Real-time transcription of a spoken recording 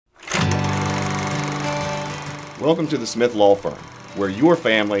Welcome to the Smith Law Firm, where your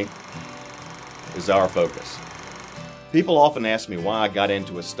family is our focus. People often ask me why I got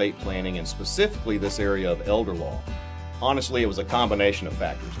into estate planning and specifically this area of elder law. Honestly, it was a combination of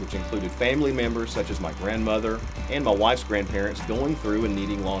factors, which included family members such as my grandmother and my wife's grandparents going through and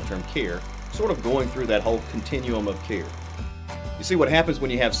needing long-term care, sort of going through that whole continuum of care. You see, what happens when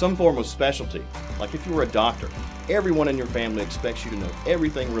you have some form of specialty, like if you were a doctor, everyone in your family expects you to know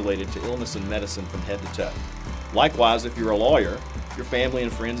everything related to illness and medicine from head to toe. Likewise, if you're a lawyer, your family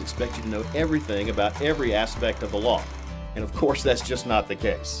and friends expect you to know everything about every aspect of the law. And of course, that's just not the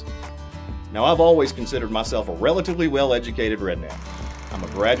case. Now, I've always considered myself a relatively well-educated redneck. I'm a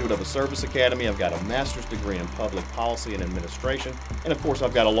graduate of a service academy, I've got a master's degree in public policy and administration, and of course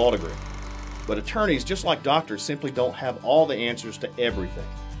I've got a law degree. But attorneys, just like doctors, simply don't have all the answers to everything.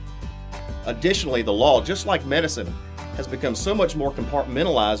 Additionally, the law, just like medicine, has become so much more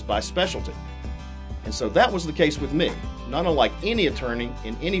compartmentalized by specialty. And so that was the case with me. Not unlike any attorney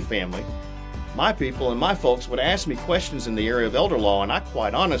in any family, my people and my folks would ask me questions in the area of elder law, and I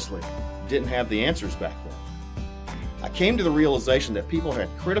quite honestly didn't have the answers back then. I came to the realization that people had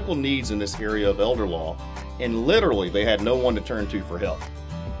critical needs in this area of elder law, and literally they had no one to turn to for help.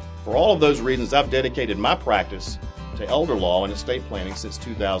 For all of those reasons, I've dedicated my practice to elder law and estate planning since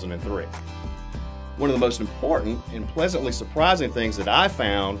 2003. One of the most important and pleasantly surprising things that I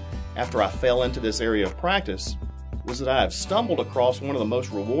found after I fell into this area of practice was that I have stumbled across one of the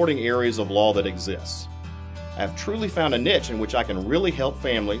most rewarding areas of law that exists. I have truly found a niche in which I can really help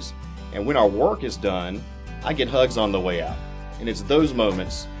families, and when our work is done, I get hugs on the way out. And it's those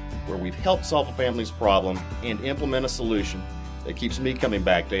moments where we've helped solve a family's problem and implement a solution that keeps me coming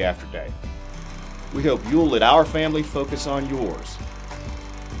back day after day. We hope you'll let our family focus on yours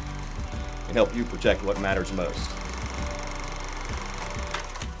and help you protect what matters most.